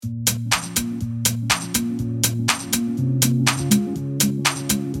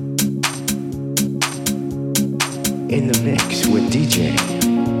DJ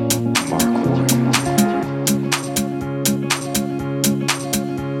Mark Ward.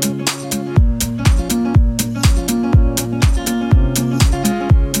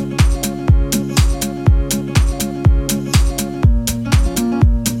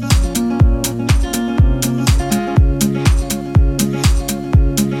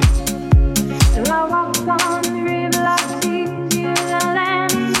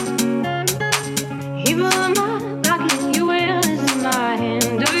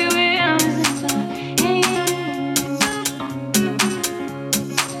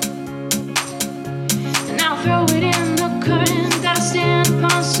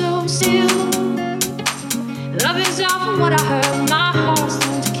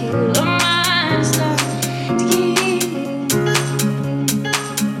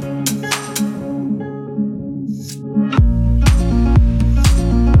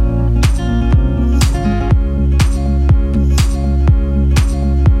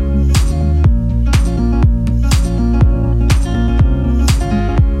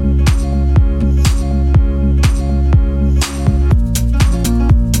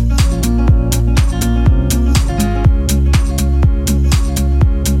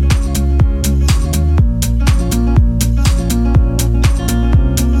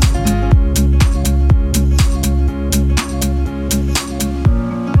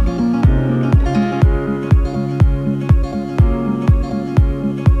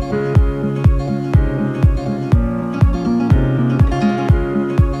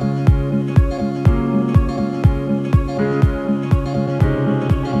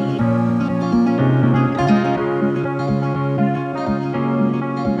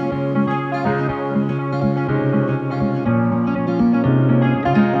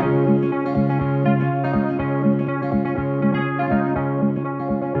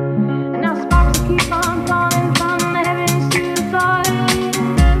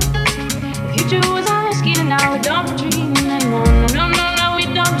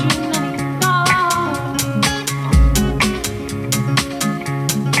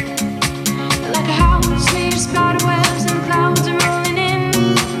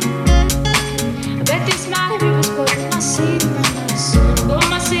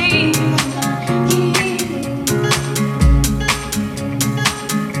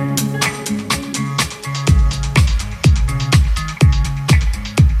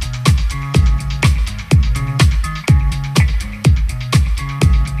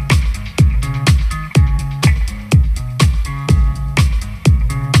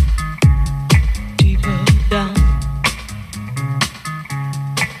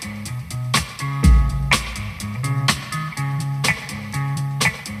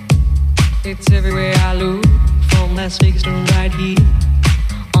 It's everywhere I look, from Las Vegas to right here,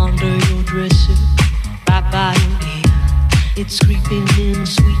 under your dresser, right by your ear. It's creeping in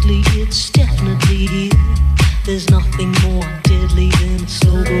sweetly, it's definitely here. There's nothing more deadly than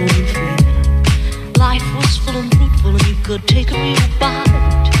slow growing fear. Life was full and fruitful and you could take a real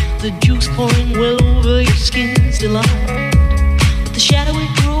bite. The juice pouring well over your skin's delight. But the shadow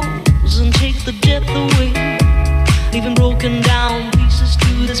it grows and takes the depth away, leaving broken down pieces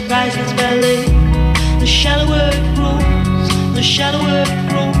to this priceless ballet. The shallower it grows, the shallower it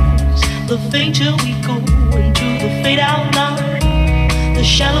grows, the fainter we go into the fade out line. The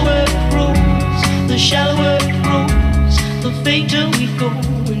shallower it grows, the shallower it grows, the fainter we go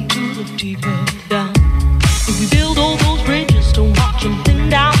into the deeper down. If we build all those bridges, don't watch them thin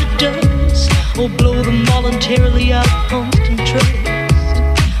down to dust, or blow them voluntarily out of constant trust.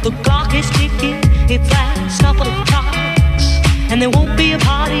 The clock is ticking, it's last couple of clocks, and there won't be a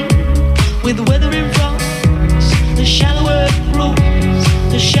party with the weather in front. The shallower it grows,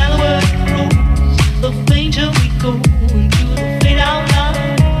 the shallower it grows, the fainter we go into the fade out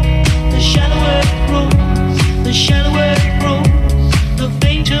line. The shallower it grows, the shallower it grows, the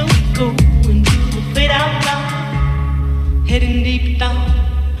fainter we go into the fade out line. Heading deep down,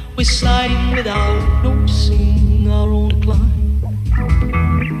 we're sliding without noticing our own decline.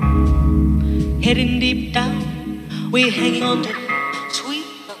 Heading deep down, we're hanging on to sweet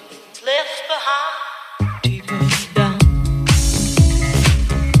nothing's left behind. Deeper down.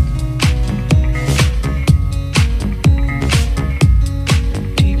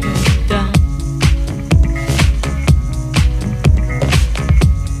 Deeper down.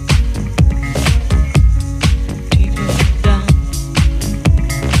 Deeper down.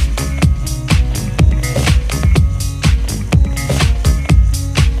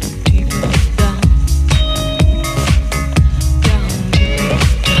 Deeper down.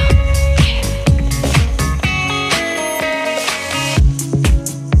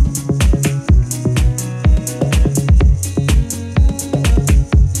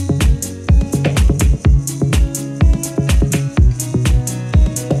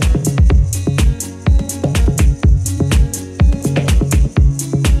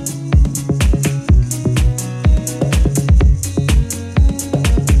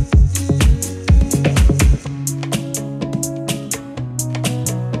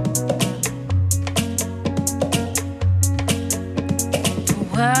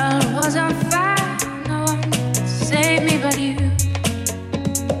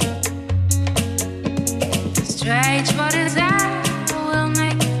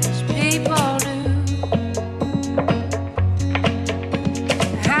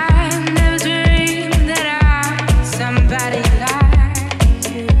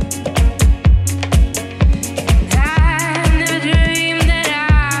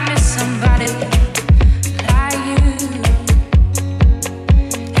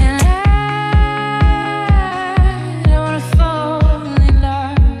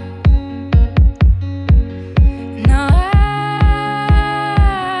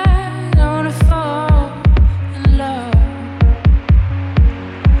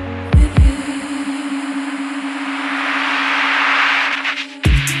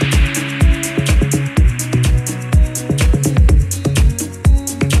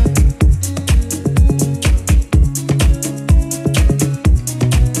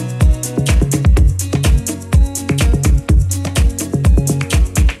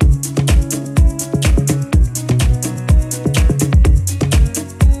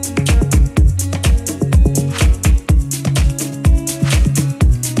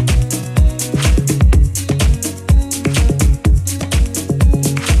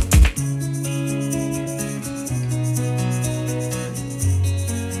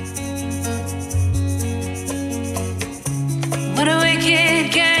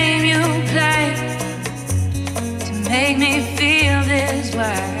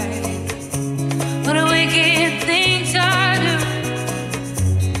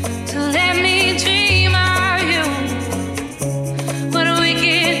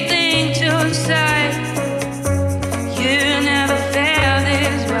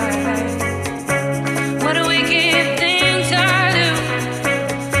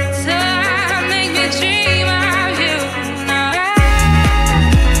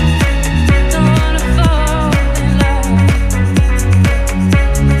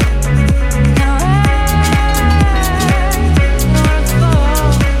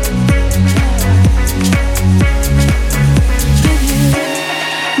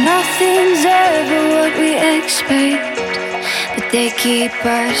 keep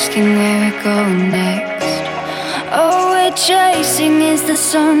asking where we're going next. All we're chasing is the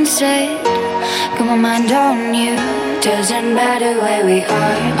sunset. Got my mind on you. Doesn't matter where we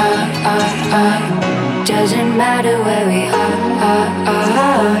are. Doesn't matter where we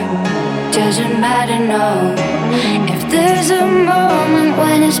are. Doesn't matter, no. If there's a moment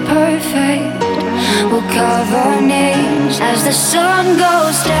when it's perfect, we'll carve our names as the sun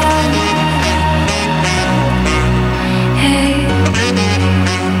goes down. Hey,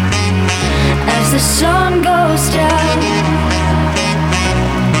 as the sun goes down.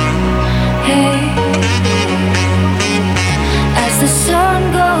 Hey, as the sun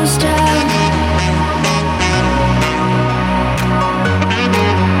goes down.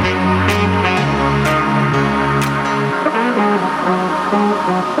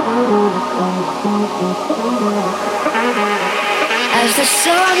 As the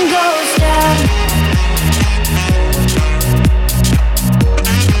sun goes down.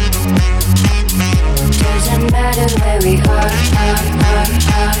 Doesn't matter where we are.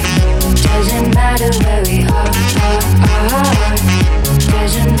 Doesn't matter where we are.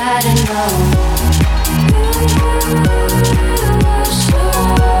 Doesn't matter, no.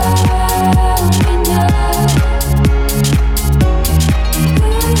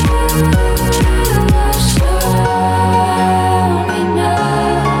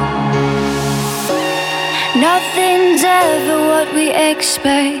 Nothing's ever what we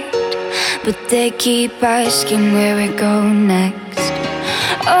expect, but they keep asking where we're going next.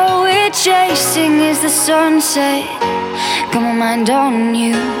 All we're chasing is the sunset. Got my mind on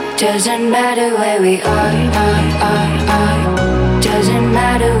you. Doesn't matter where we are. Doesn't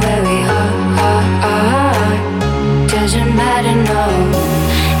matter where we are. Doesn't matter, no.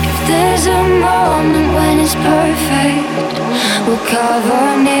 If there's a moment when it's perfect, we'll carve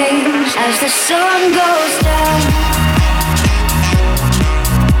our names as the sun goes down.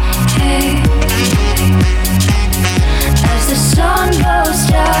 Hey, as the sun goes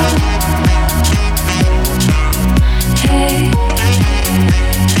down. Hey,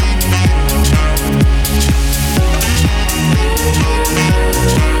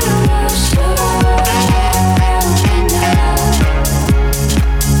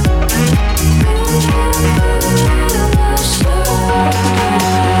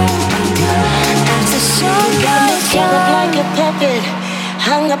 puppet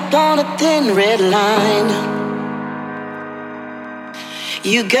hung up on a thin red line.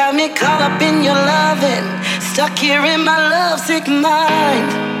 You got me caught up in your loving, stuck here in my lovesick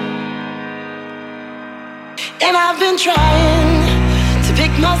mind. And I've been trying to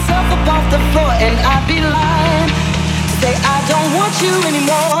pick myself up off the floor, and I'd be lying to say I don't want you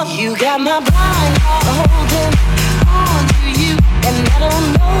anymore. You got my blind heart holding on to you, and I don't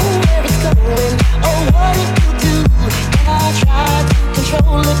know where it's going or what it will do. I try to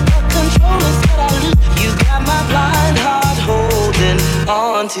control it, but control is what I lose. You got my blind heart holding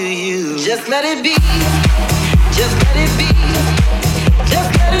on to you. Just let it be. Just let it be. Just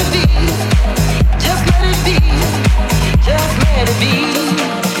let it be. Just let it be. Just let it be.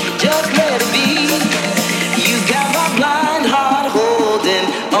 Just let it be. You got my blind heart holding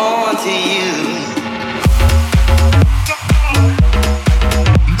on to you.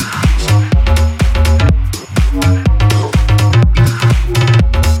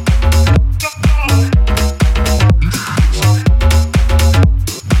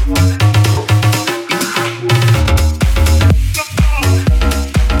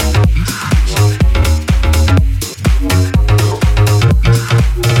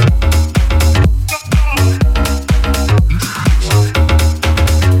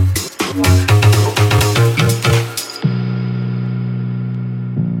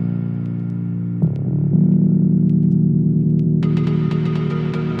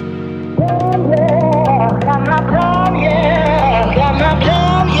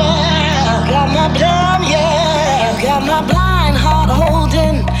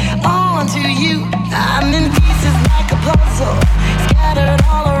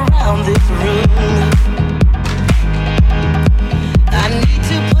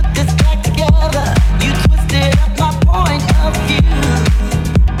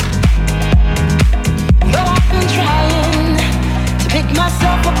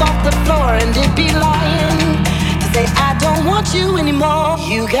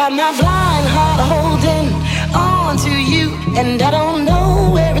 And I don't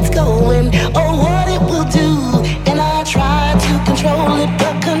know where it's going or what it will do. And I try to control it,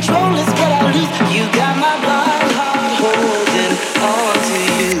 but control is what I lose. You got my blind heart holding on to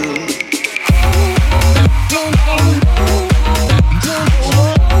you.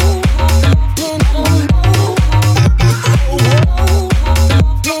 Oh,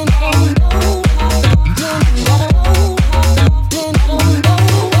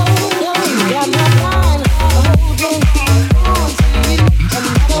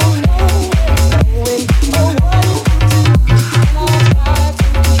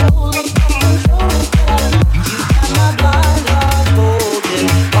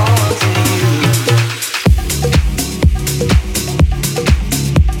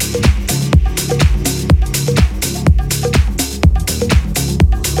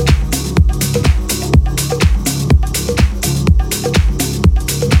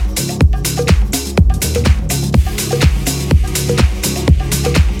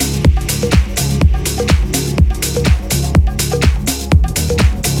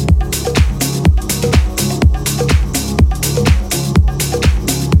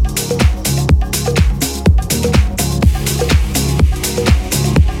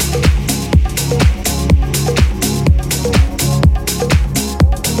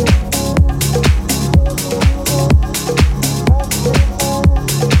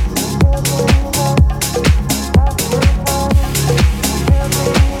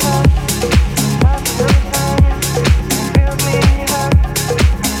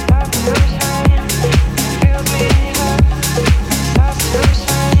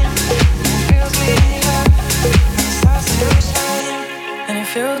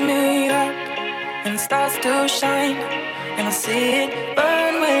 see it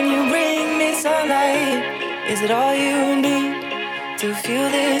burn when you bring me sunlight. Is it all you need to feel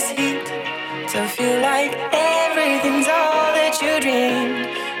this heat? To feel like everything's all that you dreamed?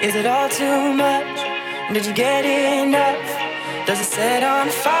 Is it all too much? Did you get enough? Does it set on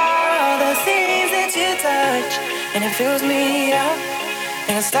fire all the things that you touch? And it fills me up,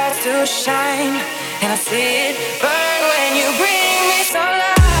 and it starts to shine, and I see it burn when you bring me sunlight.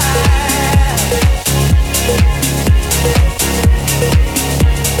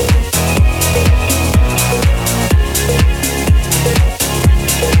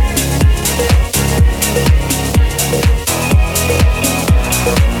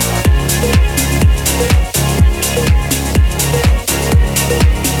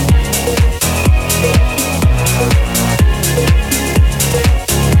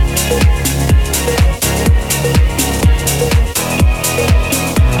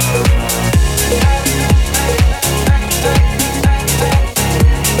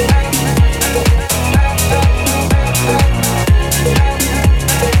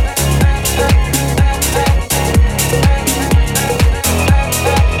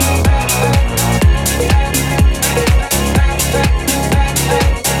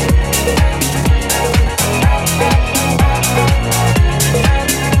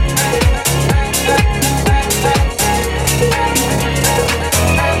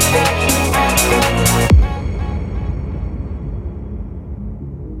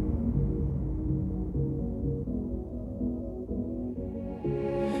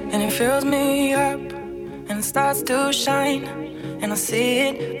 Fills me up and it starts to shine, and I see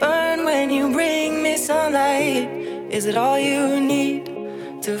it burn when you bring me sunlight. Is it all you need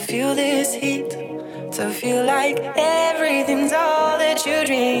to feel this heat? To feel like everything's all that you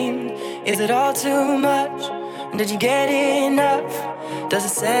dreamed? Is it all too much? Did you get enough? Does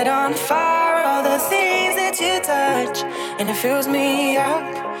it set on fire all the things that you touch? And it fills me up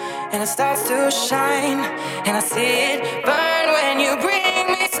and it starts to shine, and I see it burn when you bring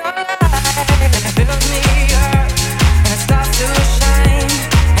me sunlight. And it fills me up and it starts to shine,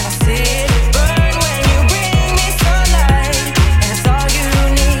 and I see it burn when you bring me sunlight. And it's all you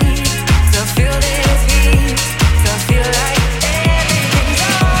need to feel this heat, to feel like everything's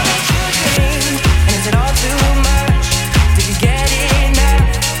all that you dream. And is it all too much? Did you get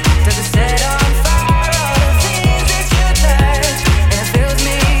enough? Does it set on fire all the things that you touch? And it fills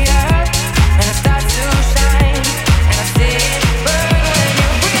me up and it starts to shine, and I see it burn when you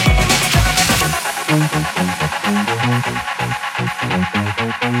bring me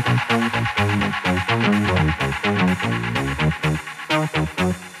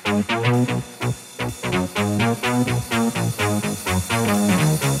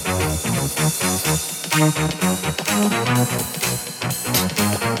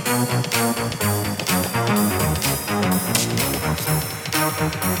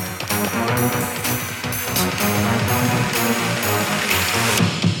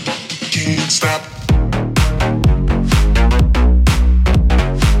Can't stop.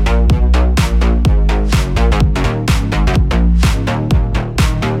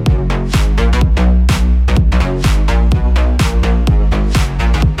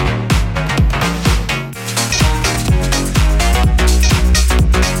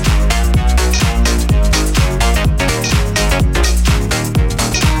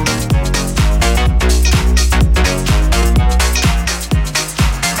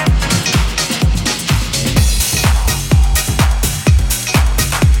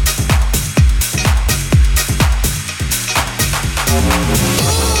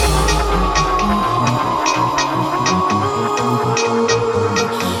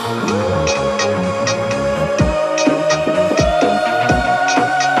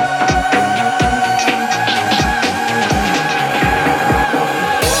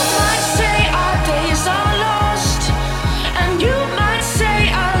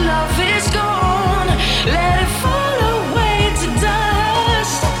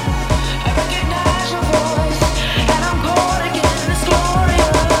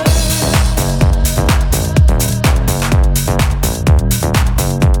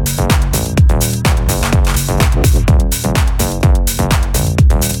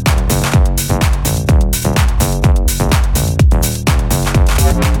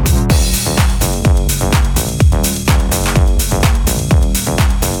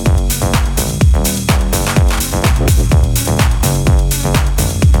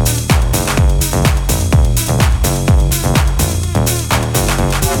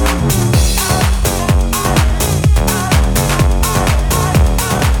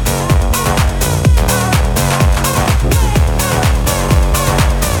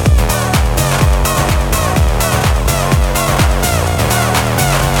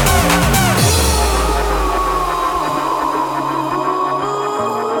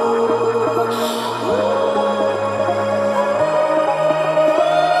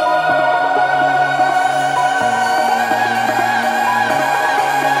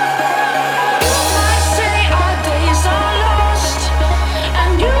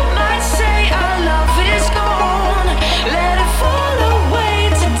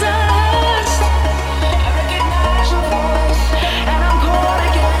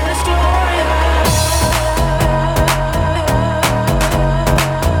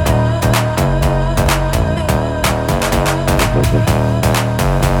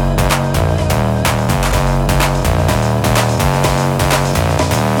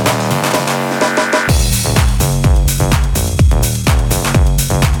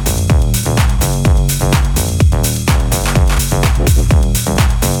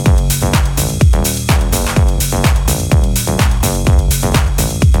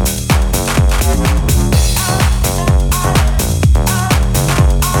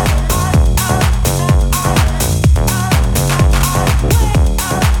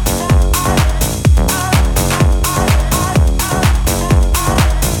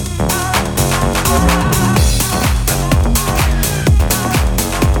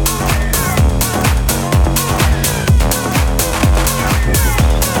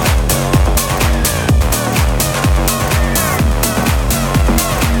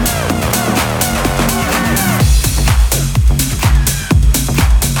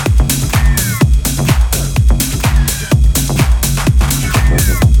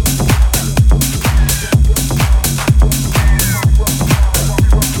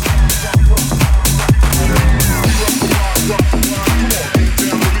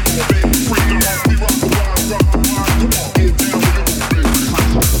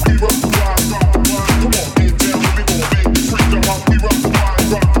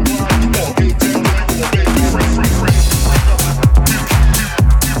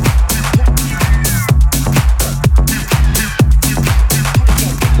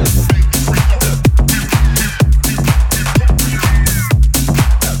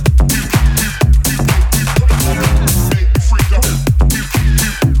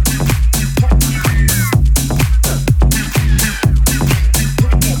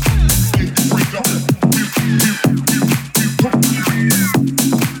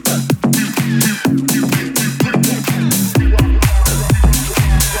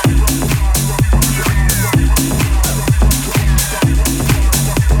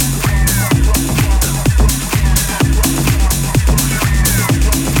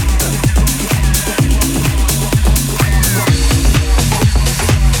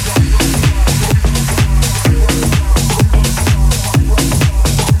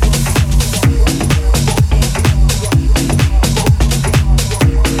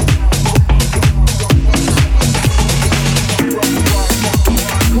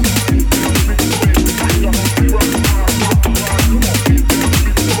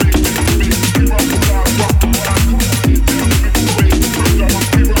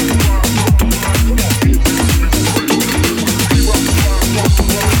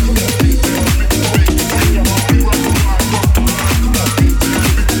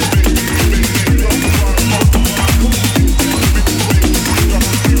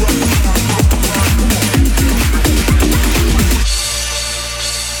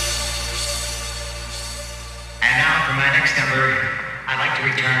 my next number, I'd like to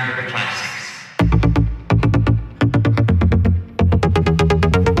return to the classics.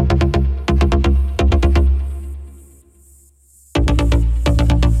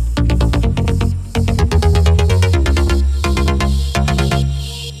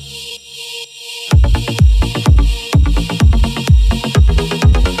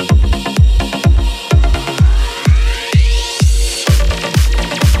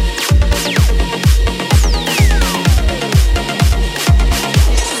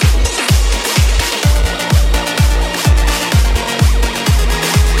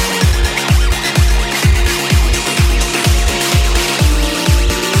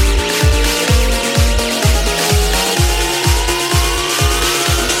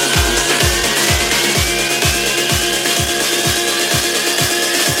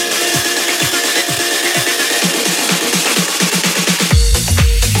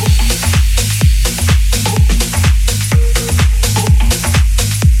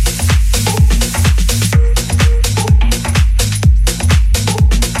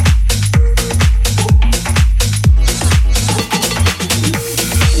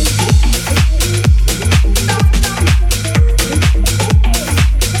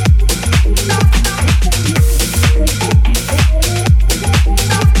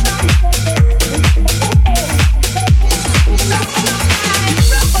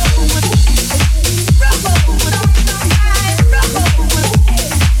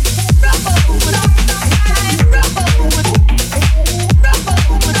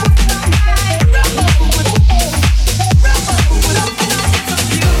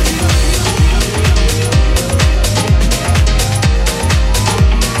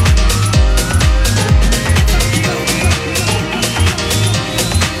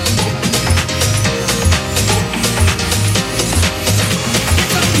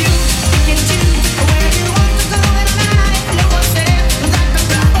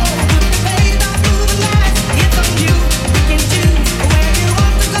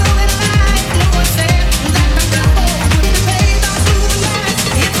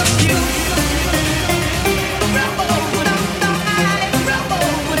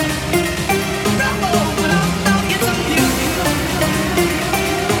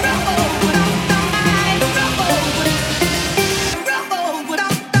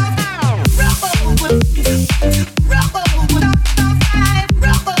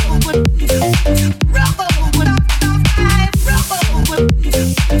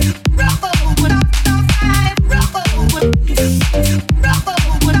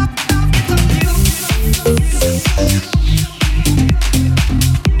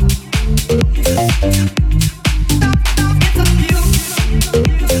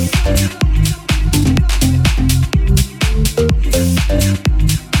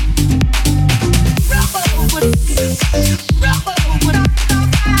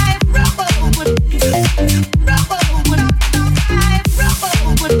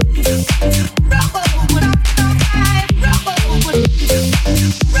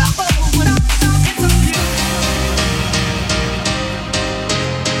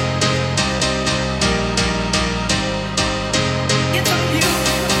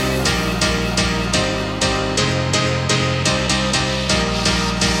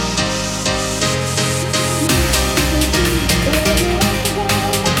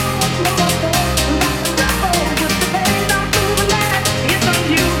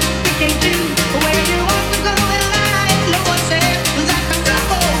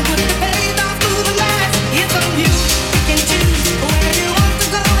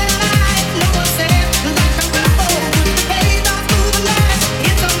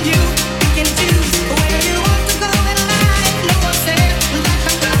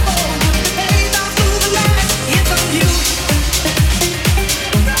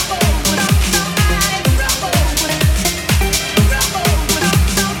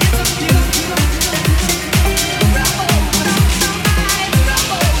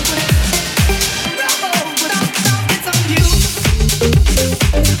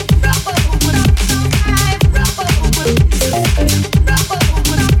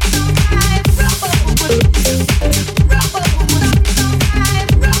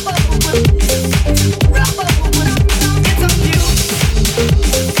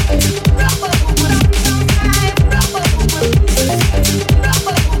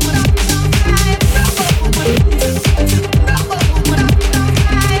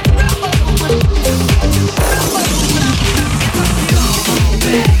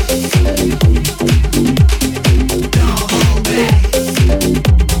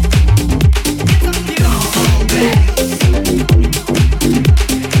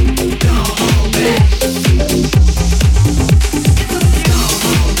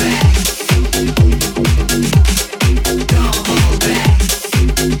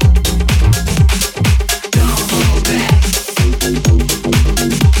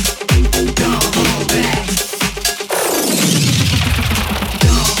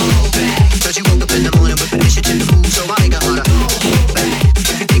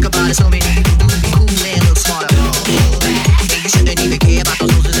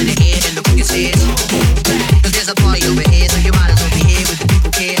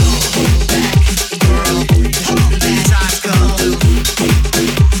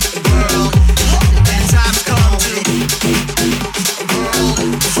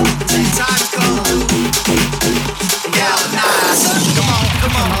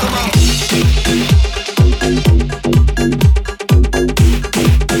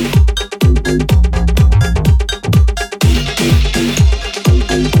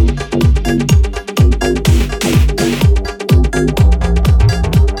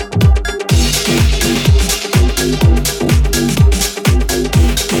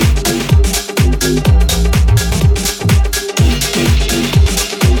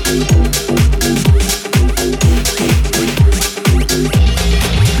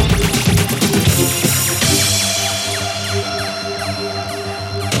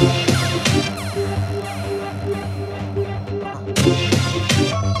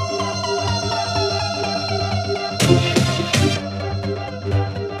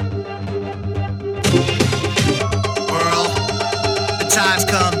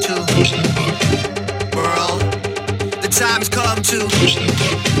 to world.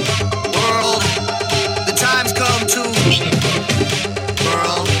 The time's come to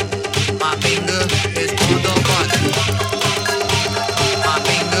world. My finger is on the button. My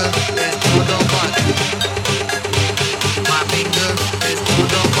finger is on the button. My finger is on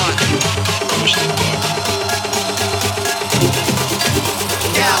the button.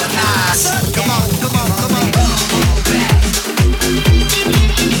 Galvanize. Come on, come on, come on.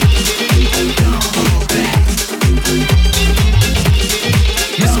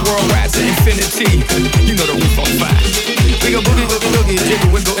 Mr. Worldwide to infinity. You know the roof on fire. We go boogie, boogie, boogie, jiggle,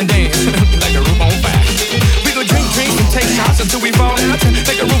 wiggle, and dance like the roof on fire. We go drink, drink, and take shots until we fall out like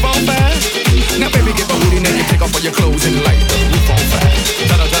the roof on fire. Now, baby, get my booty naked, take off all your clothes and light the roof on fire.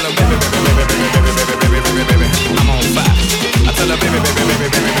 Tell her, baby, baby, baby, baby, baby, baby, baby, baby, baby, I'm on fire. I tell her, baby, baby, baby,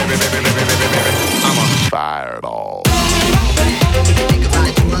 baby, baby, baby, baby, baby, baby, I'm on fireball. Think about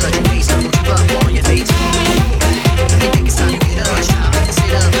it too much, face up, put you up on your face. You think it's time to get up, time to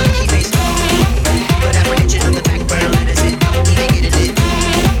sit up, keep face. Put apprehension on the back burner, let us in, don't even get it lit.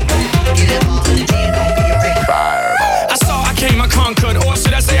 Get it all in the G and don't be afraid. Fireball. I saw, I came, I conquered, or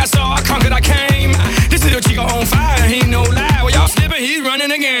should I say I saw, I conquered, I came. This little chico on fire, he ain't no lie. Well, y'all slipping, he's running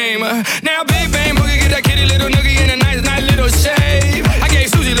the game. Now, big bang boogie, get that kitty little noogie in a nice, nice little shave. I gave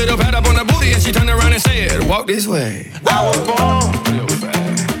Susie a little pat up on the booty and she turned around and said, walk this way. I was born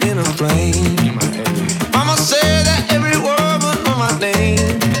in a plane. Mama said that every word was on my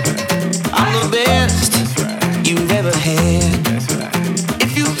name. I'm the best you've ever had.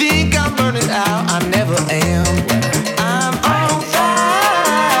 If you think I'm burning out, I never am. I'm on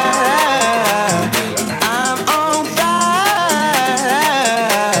fire. I'm on fire.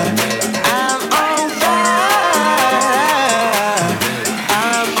 I'm on fire.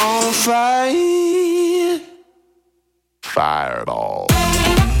 I'm on fire. Fireball.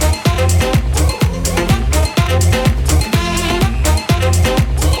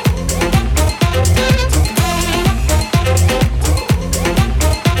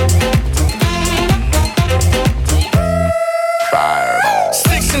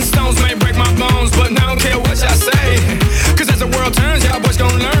 Sticks and stones may break my bones, but I don't care what y'all say. Cause as the world turns, y'all boys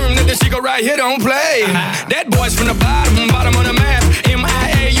gon' learn that this Chico right here don't play. That boy's from the bottom of the map,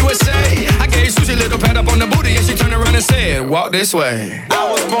 MIA, USA. I gave Susie a little pat up on the booty and she turned around and said, walk this way.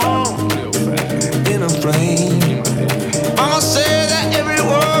 I was born in a plane. Mama said that every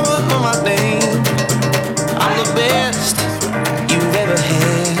word was on my name. I'm the best you've ever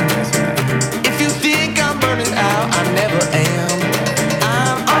had. If you think I'm burning out, I never am.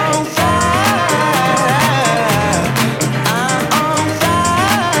 I'm on fire. I'm on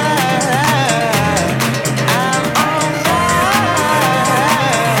fire. I'm on fire.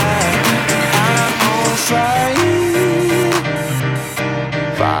 I'm on fire.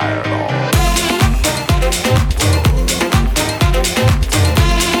 Fireball.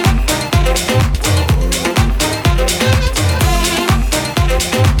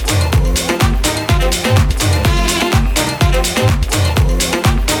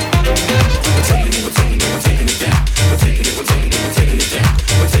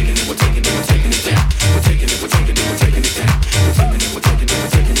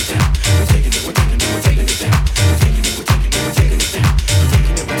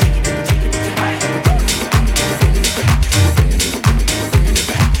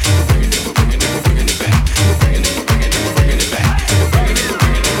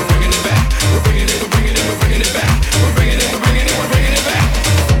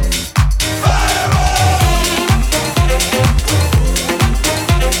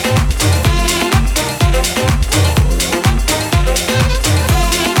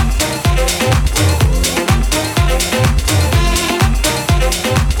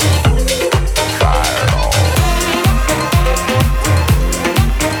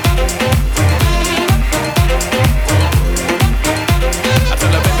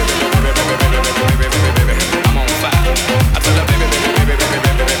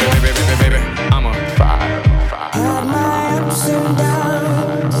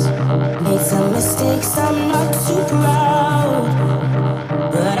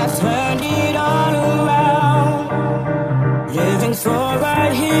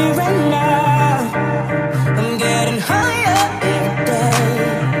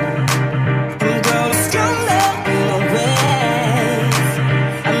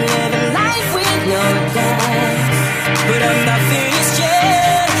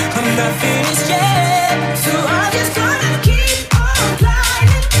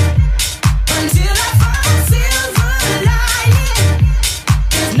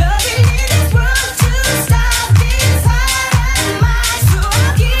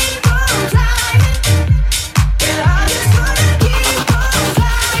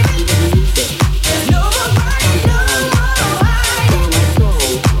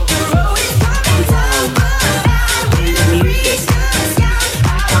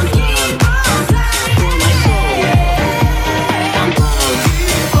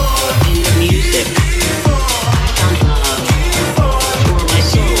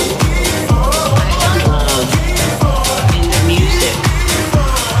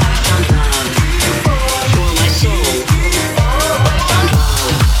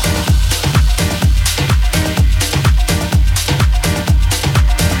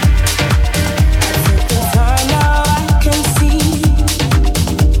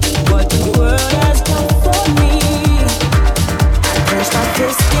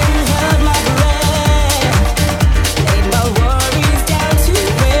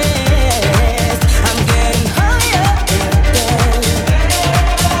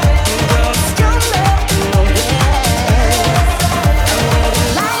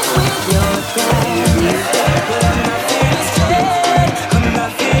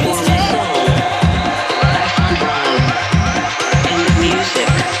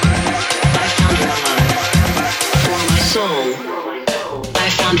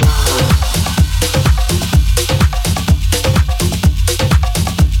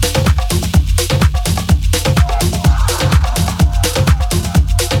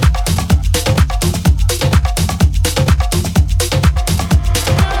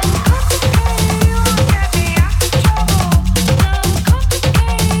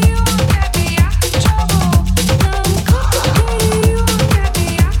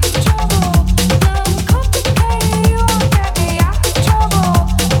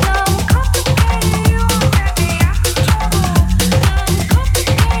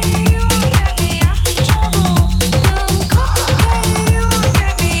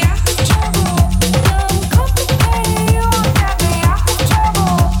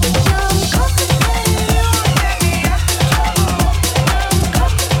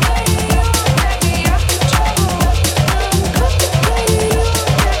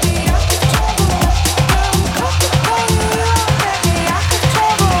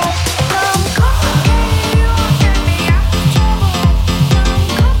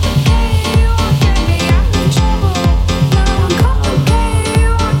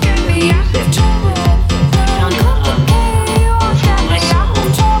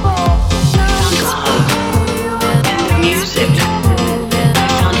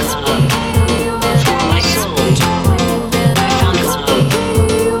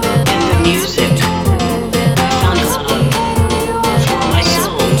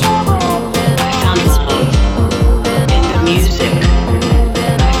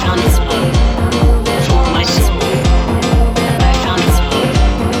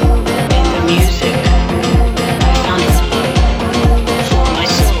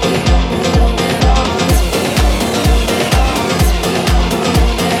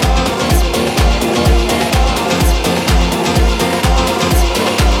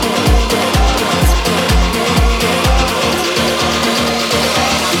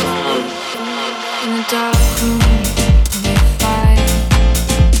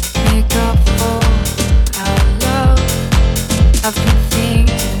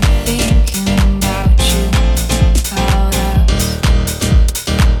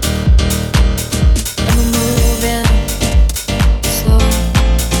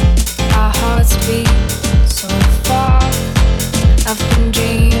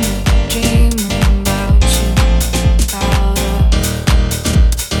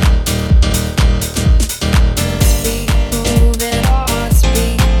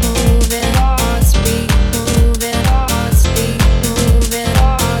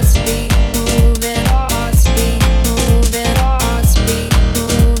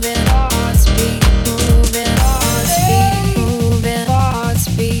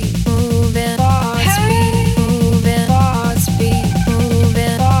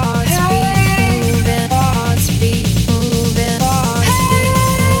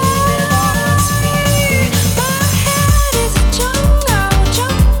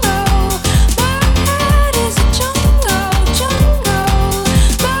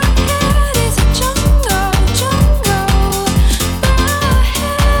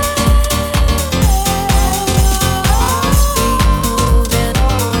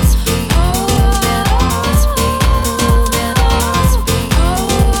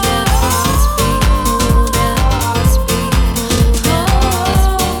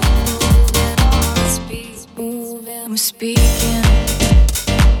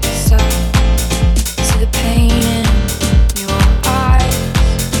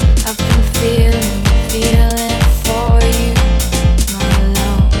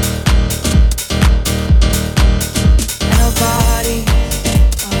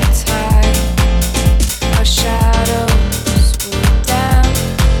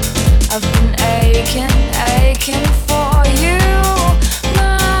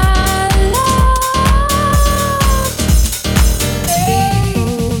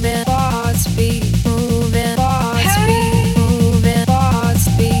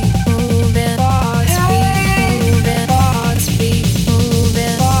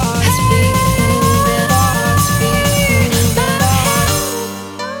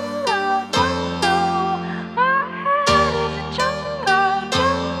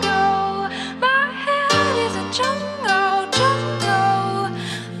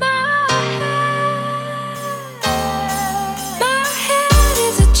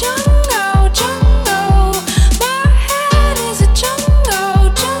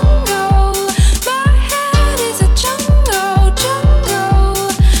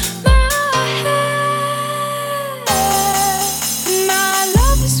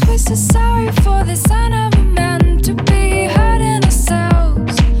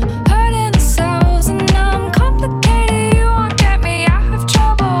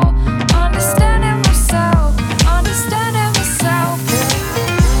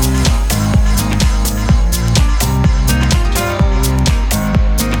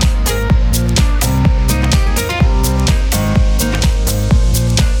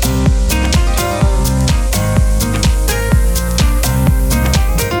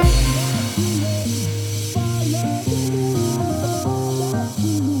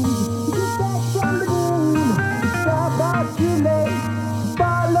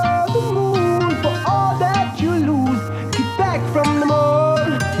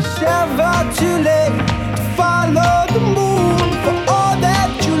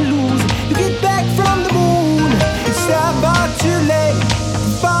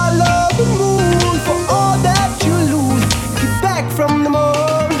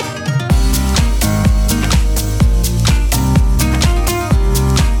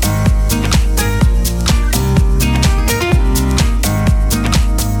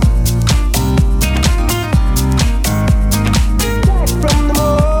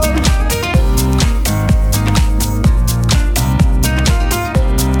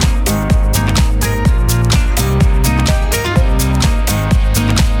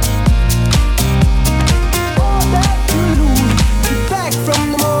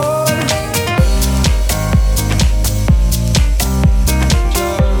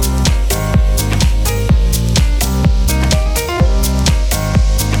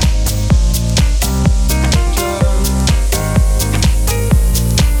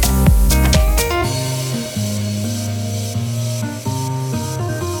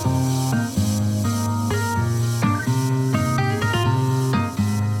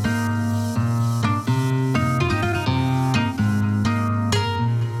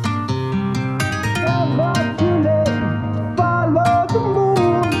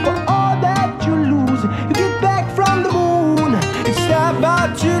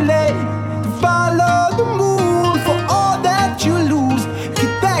 late to follow the moon. For all that you lose,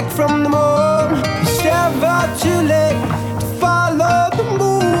 get back from the moon. It's never too late to follow the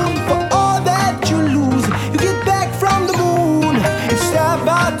moon. For all that you lose, you get back from the moon. It's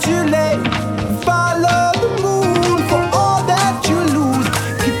never too late to follow the moon. For all that you lose,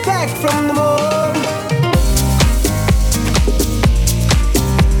 get back from the moon.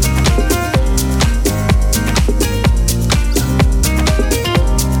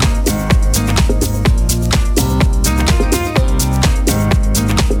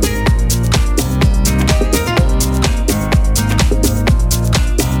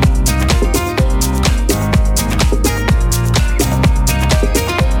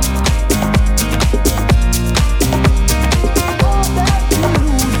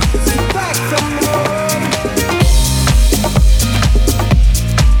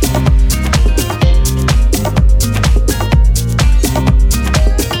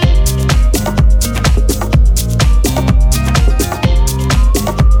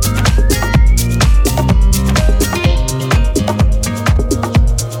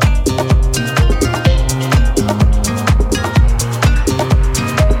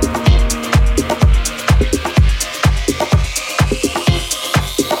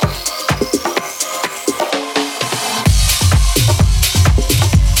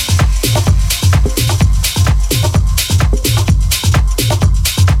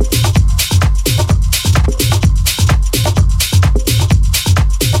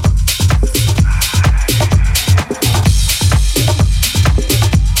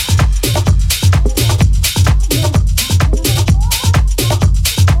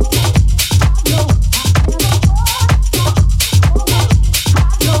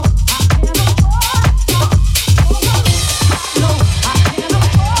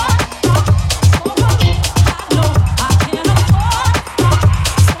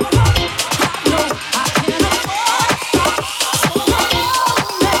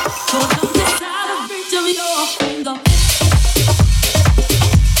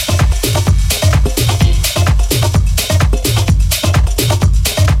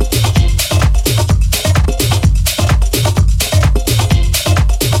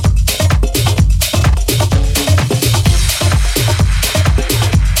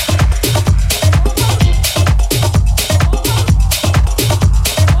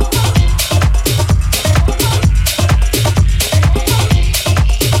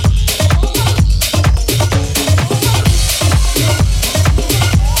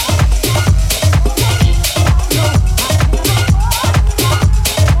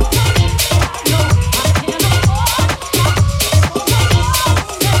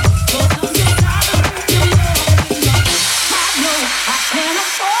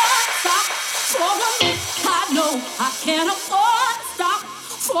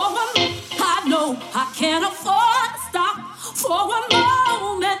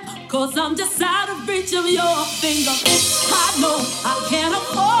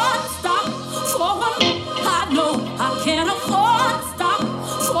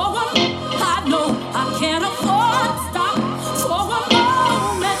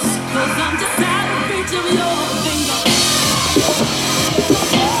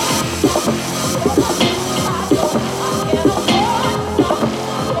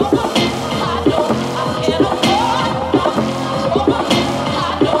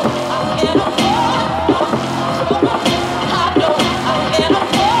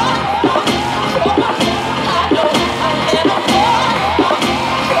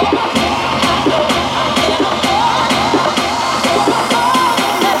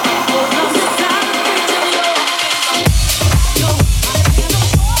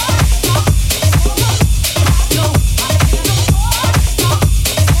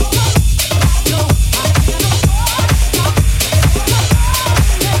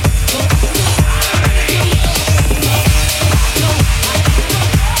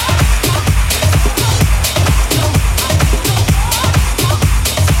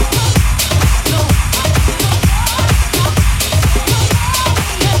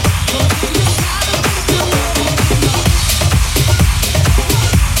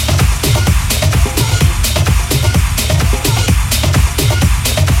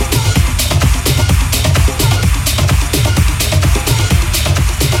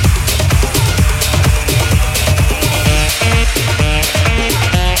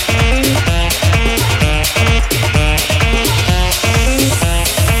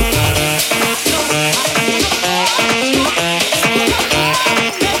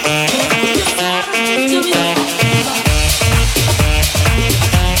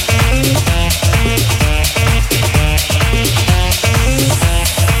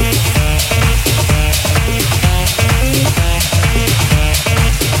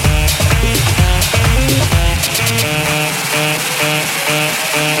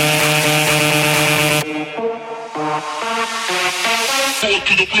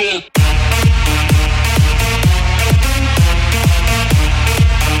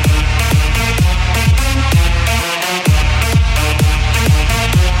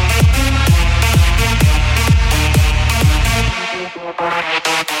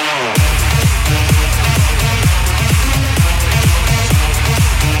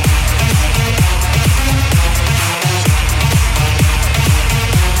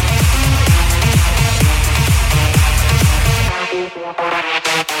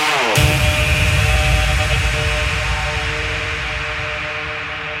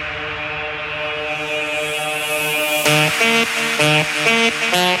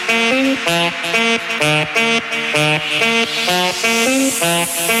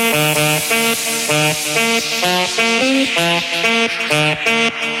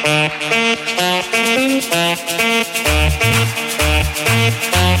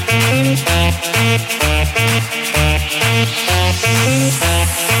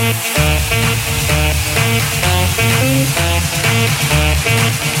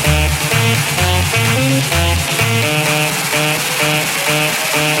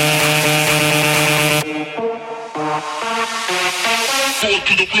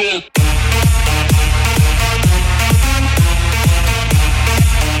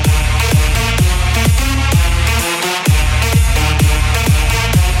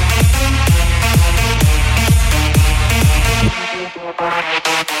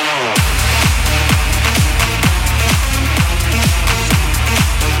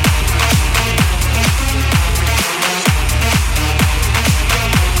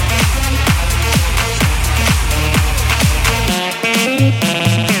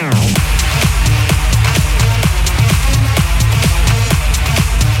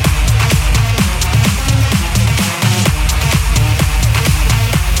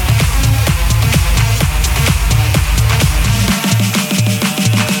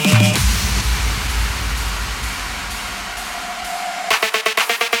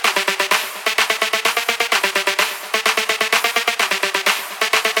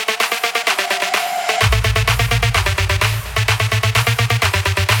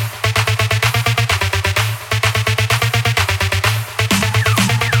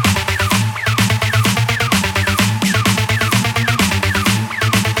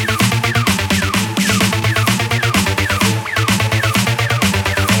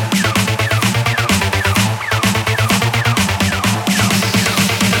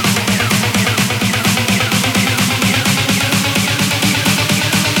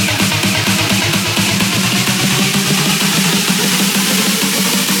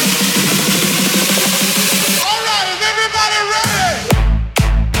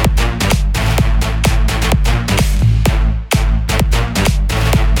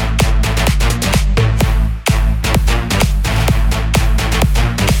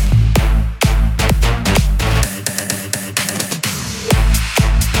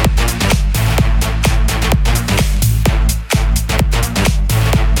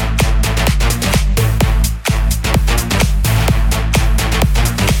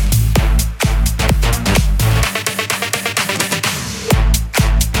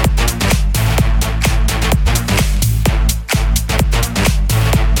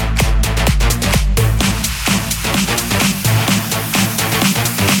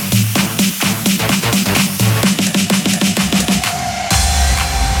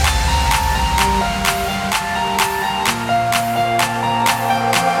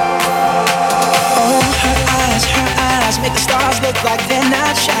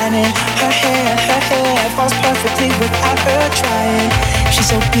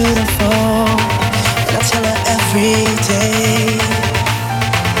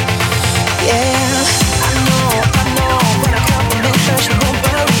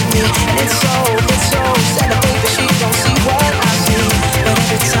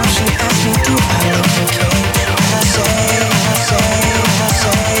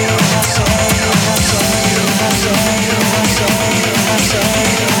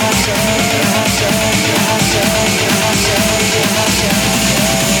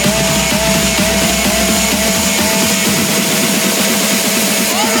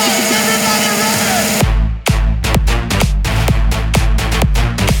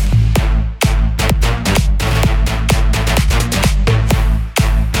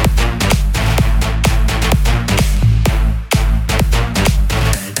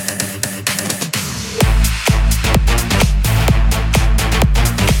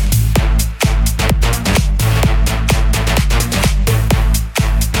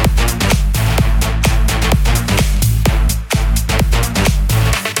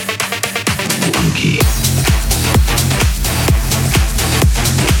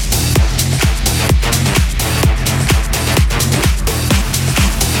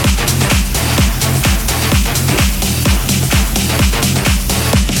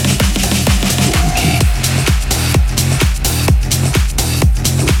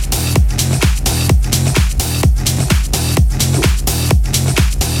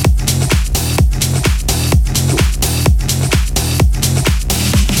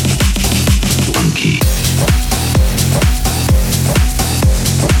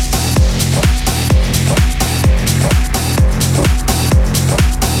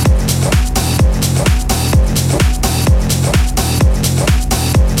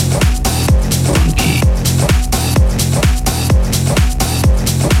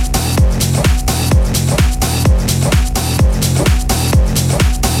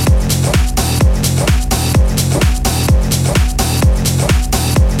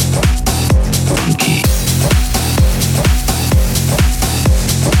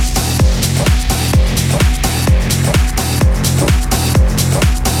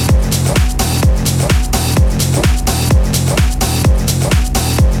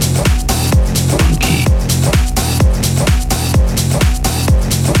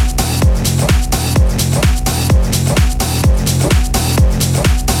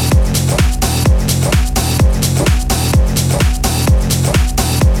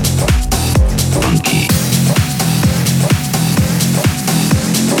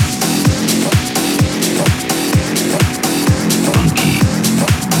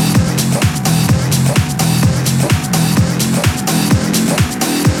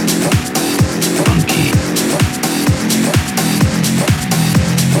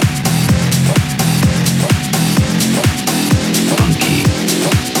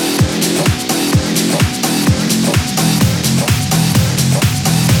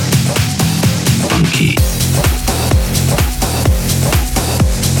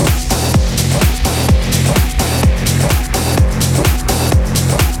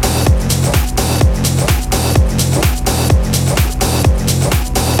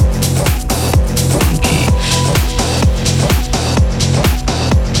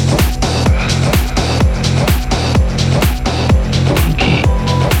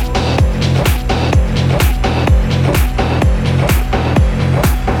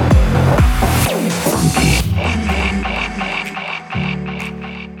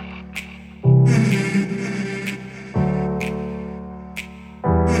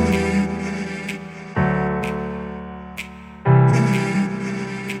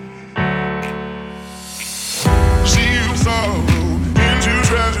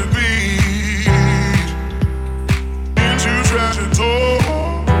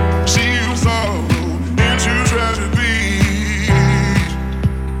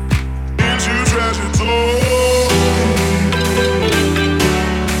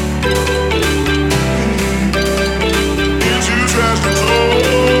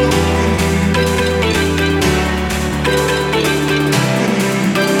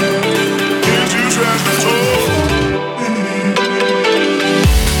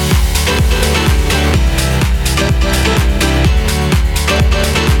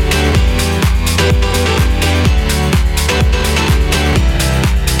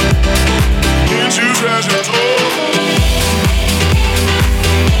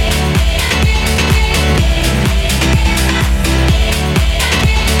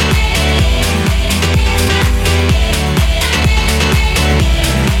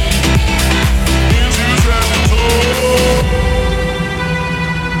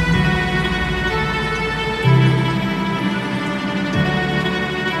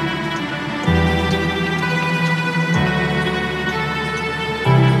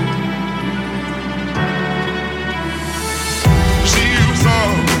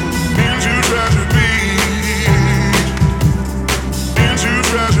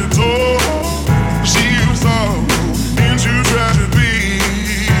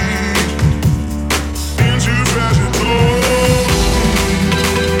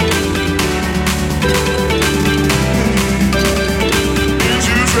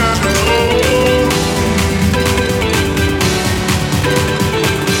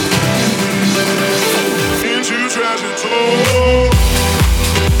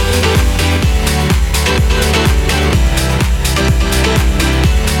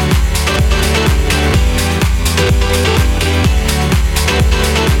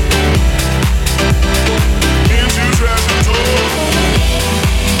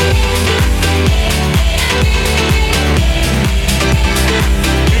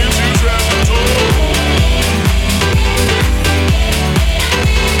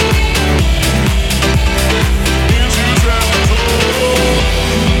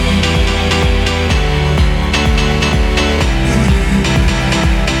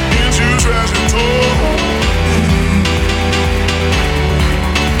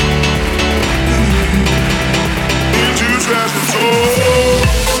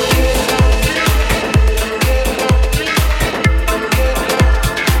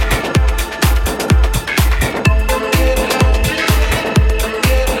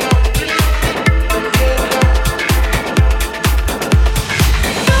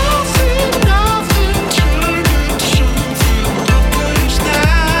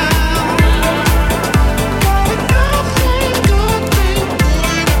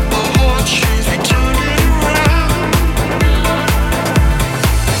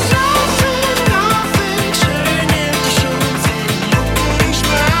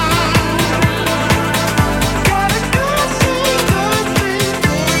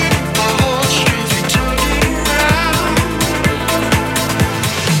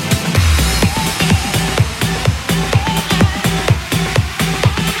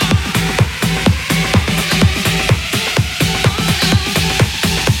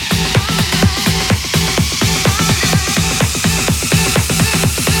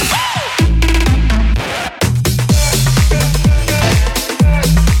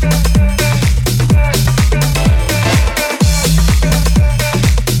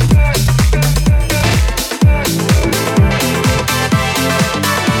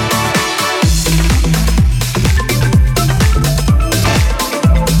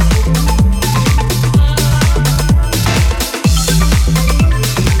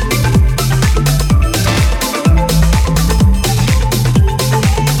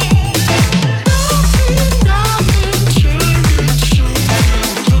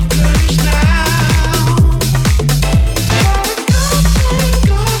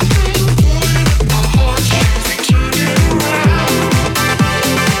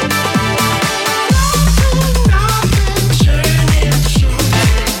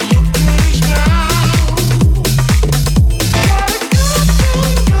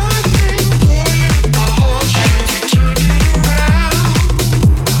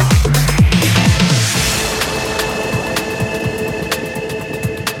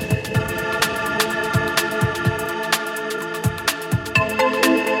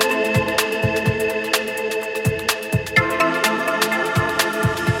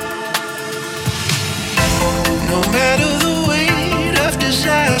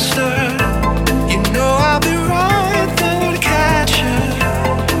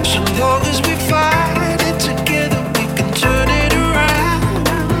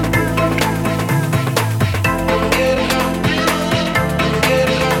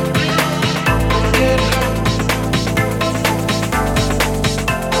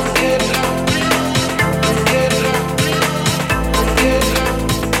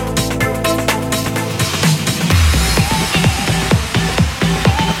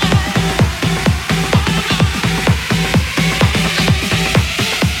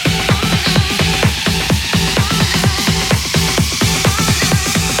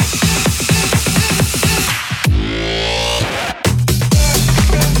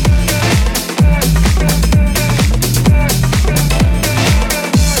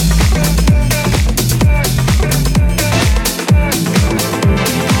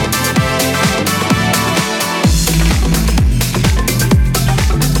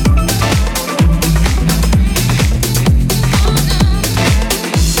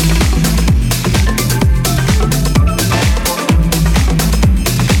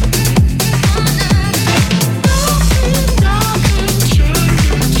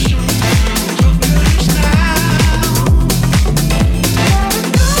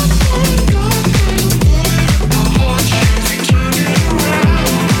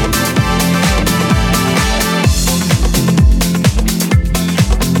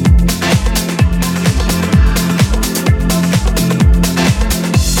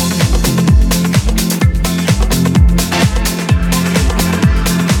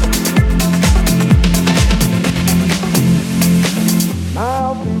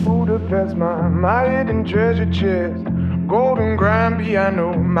 my hidden treasure chest, golden grand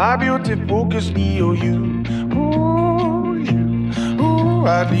piano, my beauty focus EOU. Ooh, you, ooh,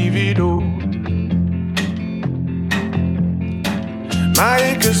 I'd leave it all. My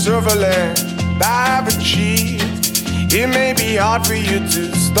acres of land I've achieved. It may be hard for you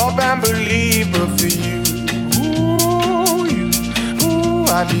to stop and believe, but for you,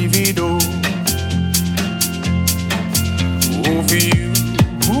 I'd leave it all. Oh, for you,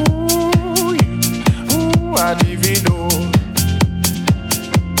 I'd leave it all.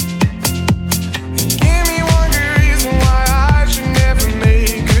 Give me one good reason why I should never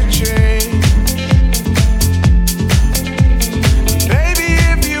make a change. Baby,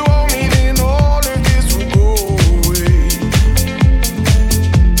 if you owe me, then all of this will go away.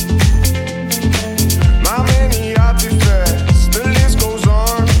 My many artifacts, the list goes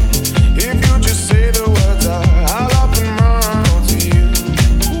on. If you just say the words, I'll up and run to you.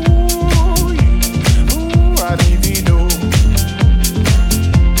 Ooh, I'd leave it all.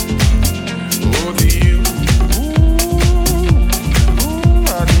 Oh, to you. Ooh,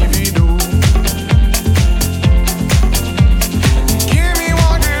 I'd leave it all. Give me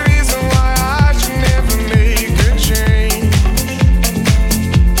one good reason why I should never make a change.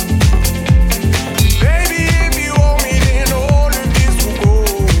 Baby, if you owe me, then all of this will go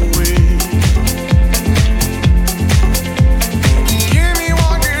away. Give me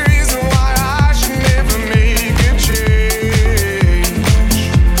one good reason why I should never make a change.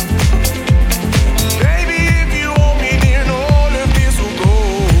 Baby, if you owe me, then all of this will go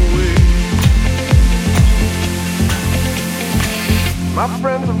away. My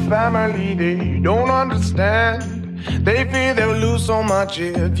friends and family, they don't understand. They fear they'll lose so much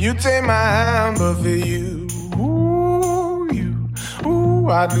if you take my hand, but for you,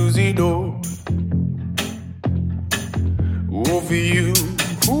 I'd lose it all. Oh, for you,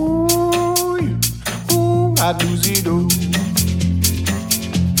 I'd lose it all.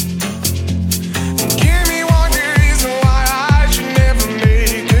 Give me one good reason why I should never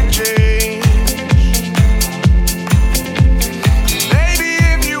make a change. Baby,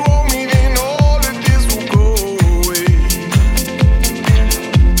 if you owe me, then all of this will go away.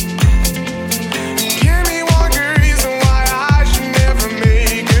 Give me one good reason why I should never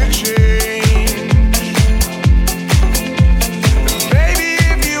make a change. Baby,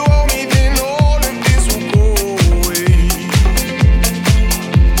 if you owe me, then all of this will go away.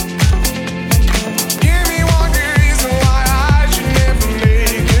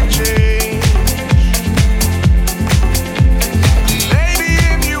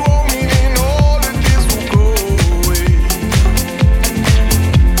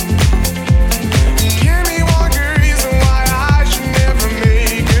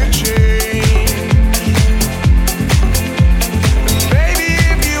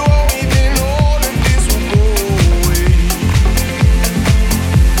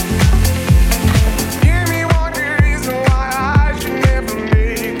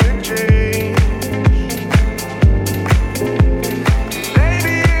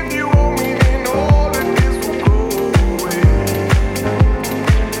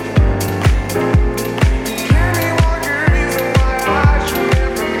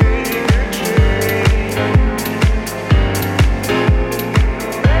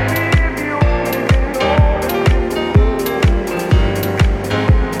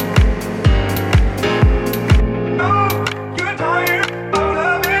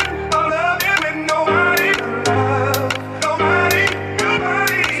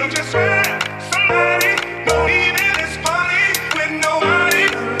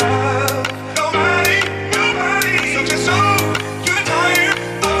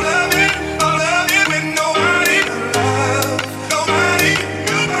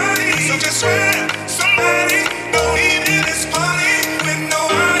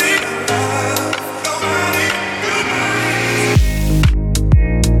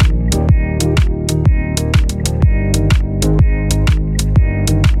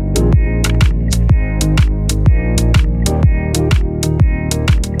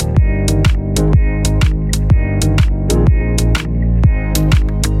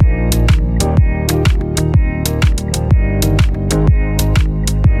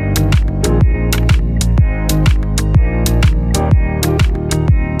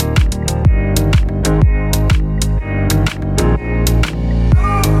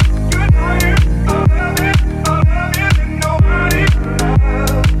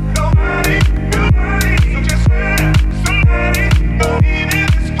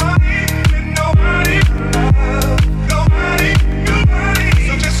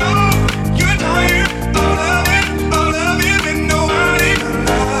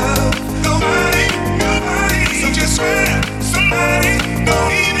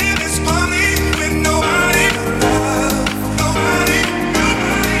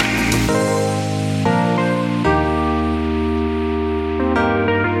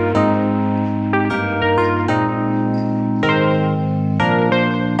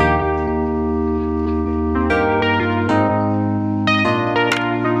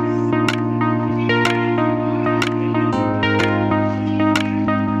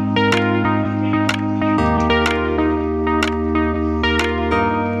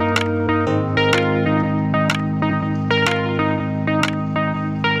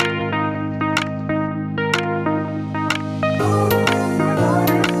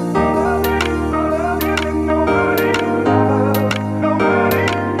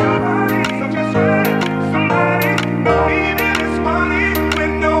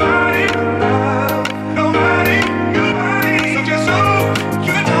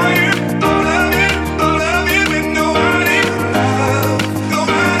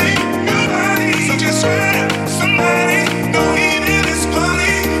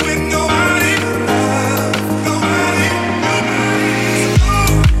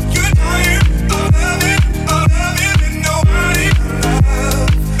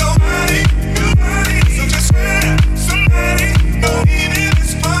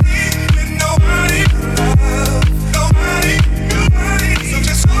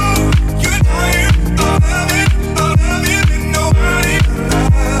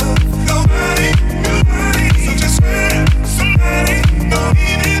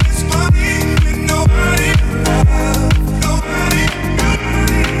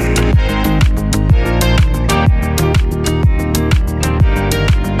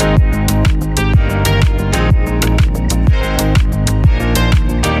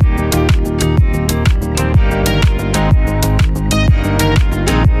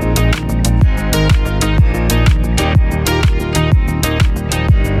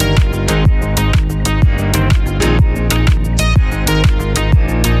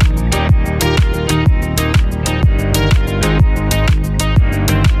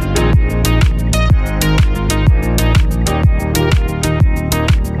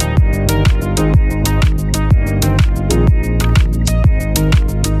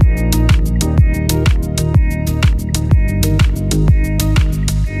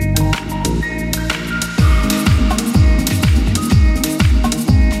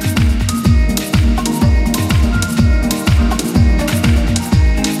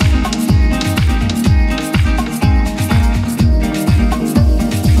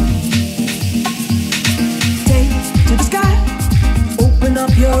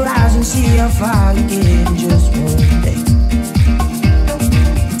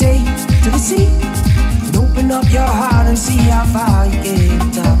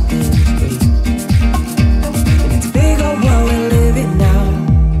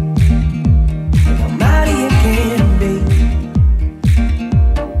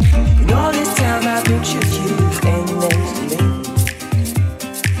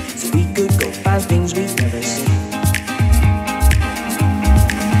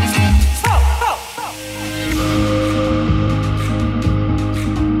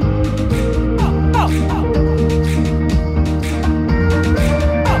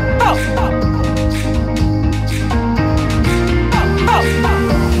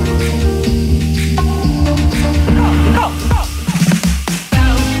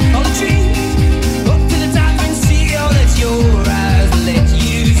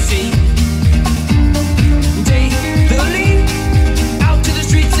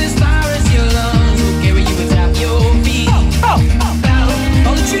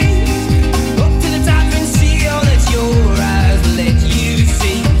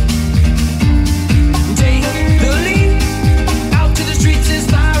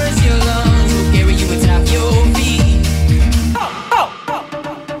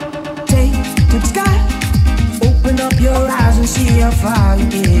 your eyes and see how far you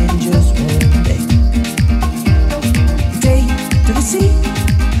get in just one day. Take to the sea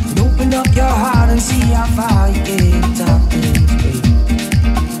and open up your heart and see how far you get. Top things great.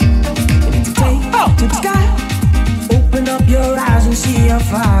 Take to the sky, open up your eyes and see how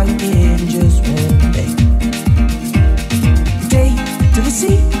far you get in just one day. Take to the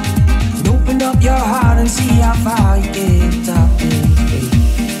sea and open up your heart and see how far you get. Top things great.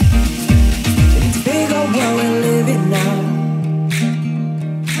 Big old world we're living now,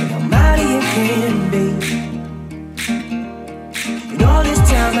 and how mighty it can be. In all this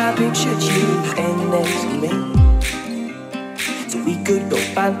time I pictured you standing next to me, so we could go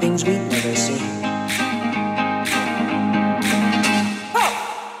find things we'd never seen.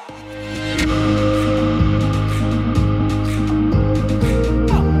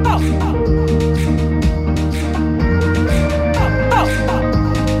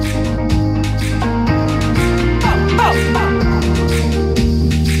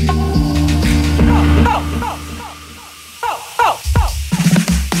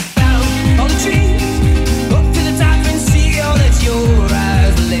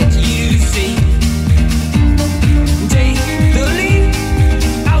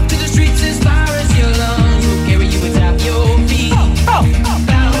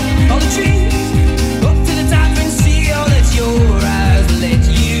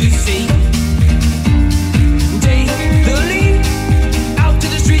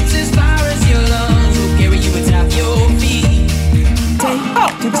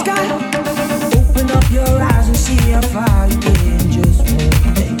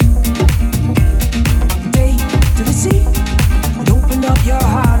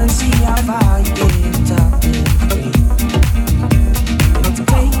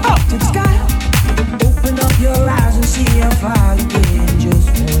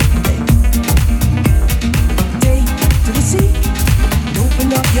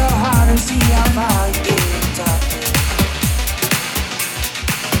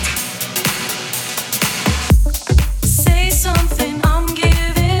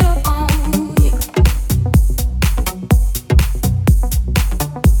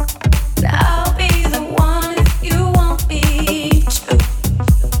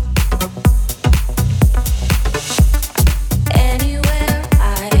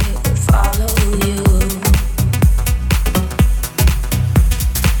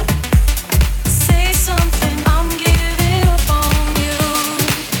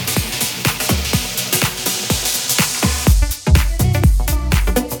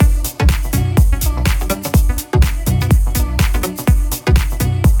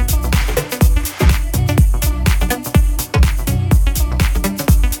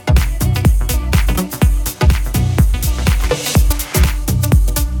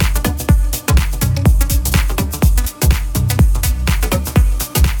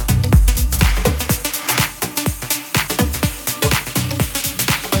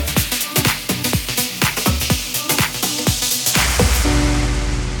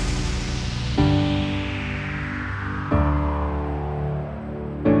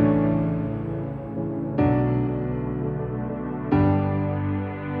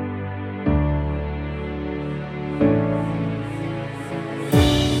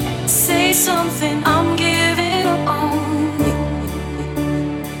 Something, I'm giving up on you.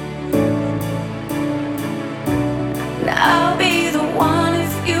 And I'll be the one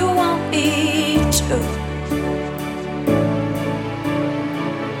if you want me to.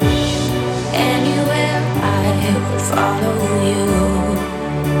 Anywhere I would follow you.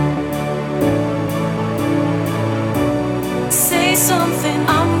 Say something,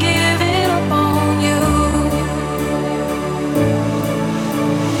 I'm giving up on you.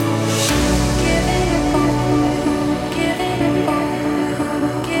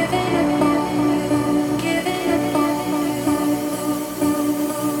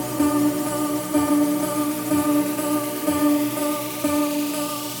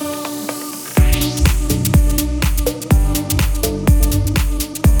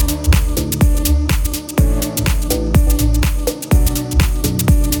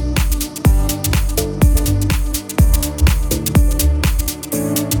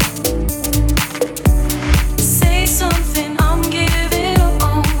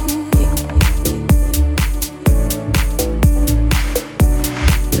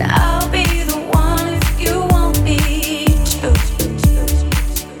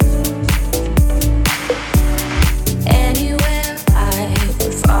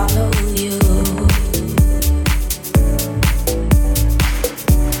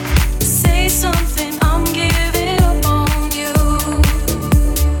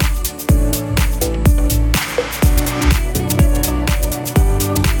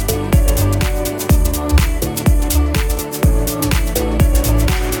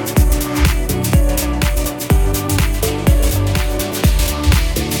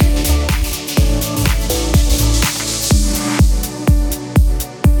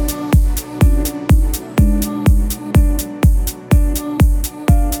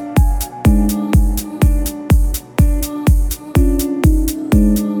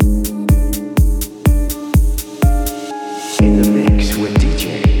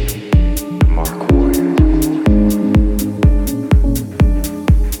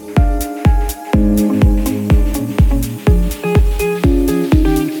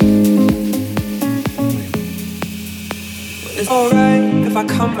 alright if I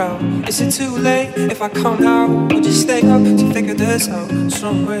come round? Is it too late if I come now? Would you stay up to figure this out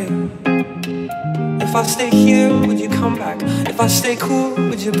some way? If I stay here, would you come back? If I stay cool,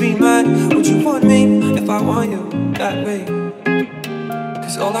 would you be mad? Would you want me if I want you that way?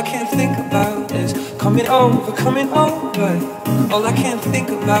 Cause all I can think about is coming over, coming over. All I can think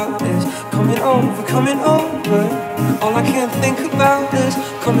about is coming over, coming over. All I can think about is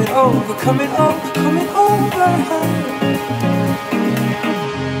coming over, coming over, coming over.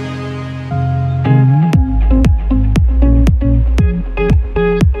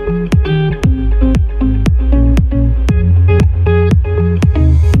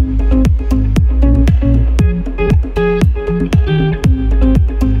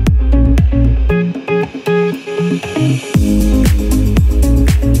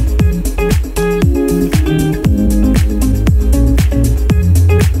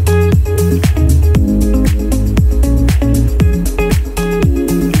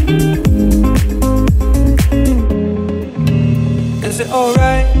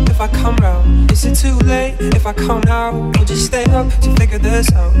 If I come now, would you stay up to figure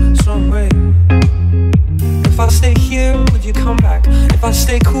this out some way? If I stay here, would you come back? If I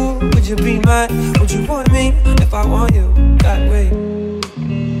stay cool, would you be mad? Would you want me if I want you that way?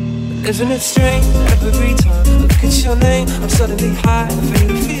 Isn't it strange every time I look at your name, I'm suddenly high, I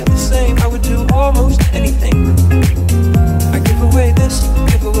feel you feel the same. I would do almost anything. I give away this,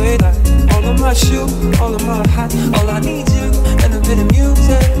 give away that. All of my shoes, all of my hat. All I need you and a bit of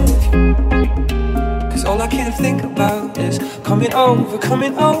music. Cause all I can think about is coming over,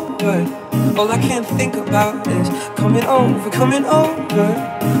 coming over. All I can think about is coming over, coming over.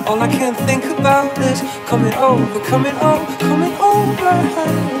 All I can think about is coming over, coming over, coming over.